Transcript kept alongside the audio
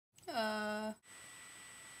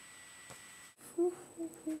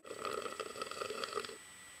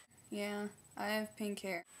Yeah, I have pink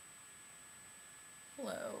hair.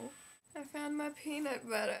 Hello. I found my peanut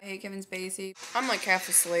butter. Hey, Kevin Spacey. I'm like half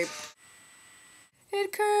asleep.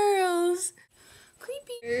 It curls.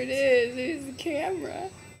 Creepy. There it is. There's the camera.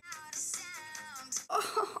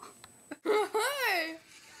 Oh. Hi.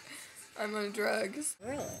 I'm on drugs.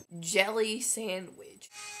 Really? Jelly sandwich.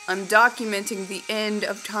 I'm documenting the end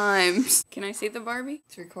of times. Can I see the Barbie?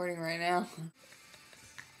 It's recording right now.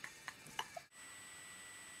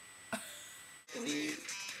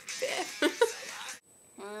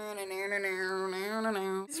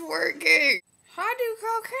 It's working. I do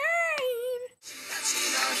cocaine.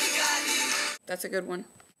 That's a good one.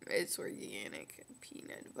 It's organic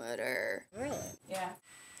peanut butter. Really? Yeah.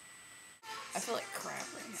 I feel like crap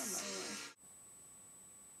right now, by the way.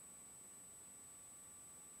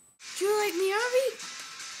 Do you like me, Abby?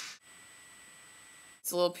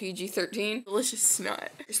 It's a little PG-13. Delicious snot.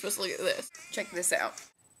 You're supposed to look at this. Check this out.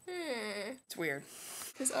 It's weird.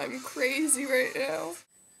 Because I'm crazy right now.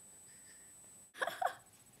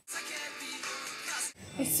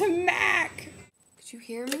 It's a Mac! Did you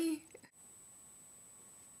hear me?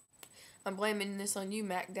 I'm blaming this on you,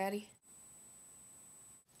 Mac Daddy.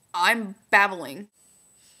 I'm babbling.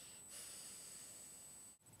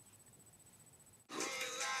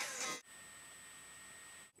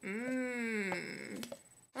 I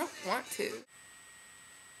don't want to.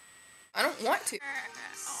 I don't want to.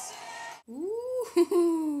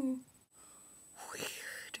 Ooh.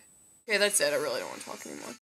 Weird. Okay, that's it. I really don't want to talk anymore.